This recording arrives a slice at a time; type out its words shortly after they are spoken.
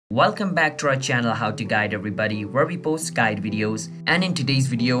Welcome back to our channel How to Guide Everybody, where we post guide videos. And in today's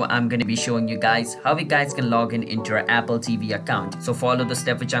video I'm going to be showing you guys how you guys can log in into our Apple TV account. So follow the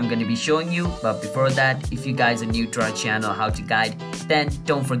step which I'm going to be showing you. But before that, if you guys are new to our channel How to Guide, then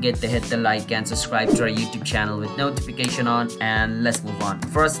don't forget to hit the like and subscribe to our YouTube channel with notification on, and let's move on.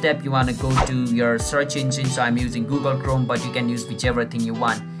 First step, you want to go to your search engine. So I'm using Google Chrome, but you can use whichever thing you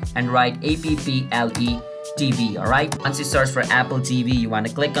want, and write APPLE TV. Alright, once you search for Apple TV, you want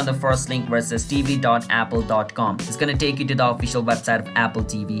to click on the first link where it says tv.apple.com. It's going to take you to the official website of Apple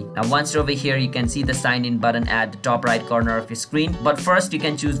TV. Now once you're over here, you can see the sign in button at the top right corner of your screen. But first you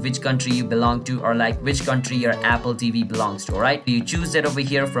can choose which country you belong to, or like which country your Apple TV belongs to. Alright, you choose that over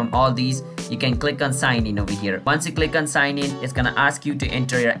here. From all these, you can click on sign in over here. Once you click on sign in, it's going to ask you to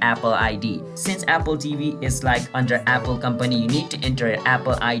enter your Apple ID. Since Apple TV is like under Apple company, you need to enter your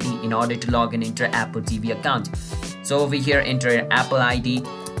Apple ID in order to log in into your Apple TV account. So over here, enter your Apple ID.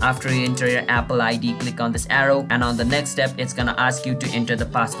 After you enter your Apple ID, click on this arrow, and on the next step it's gonna ask you to enter the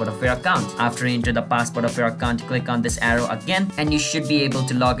password of your account. After you enter the password of your account, click on this arrow again, and you should be able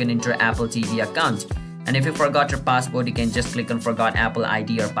to log in into your Apple TV account. And if you forgot your password, you can just click on forgot Apple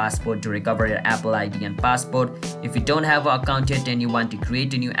ID or password to recover your Apple ID and password. If you don't have an account yet and you want to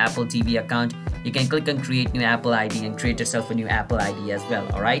create a new Apple TV account, you can click on create new Apple ID and create yourself a new Apple ID as well.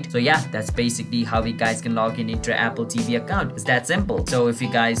 Alright, so yeah, that's basically how you guys can log in into your Apple TV account. It's that simple. So if you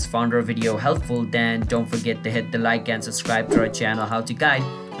guys found our video helpful, then don't forget to hit the like and subscribe to our channel How to Guide.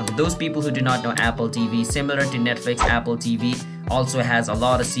 And for those people who do not know, Apple TV, similar to Netflix, Apple TV also has a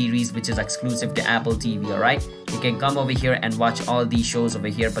lot of series which is exclusive to Apple TV. Alright, you can come over here and watch all these shows over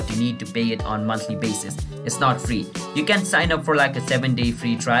here, but you need to pay it on monthly basis. It's not free. You can sign up for like a 7-day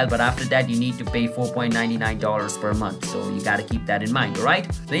free trial, but after that you need to pay $4.99 per month. So you gotta keep that in mind. Alright,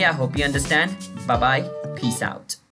 so yeah, hope you understand. Bye bye, peace out.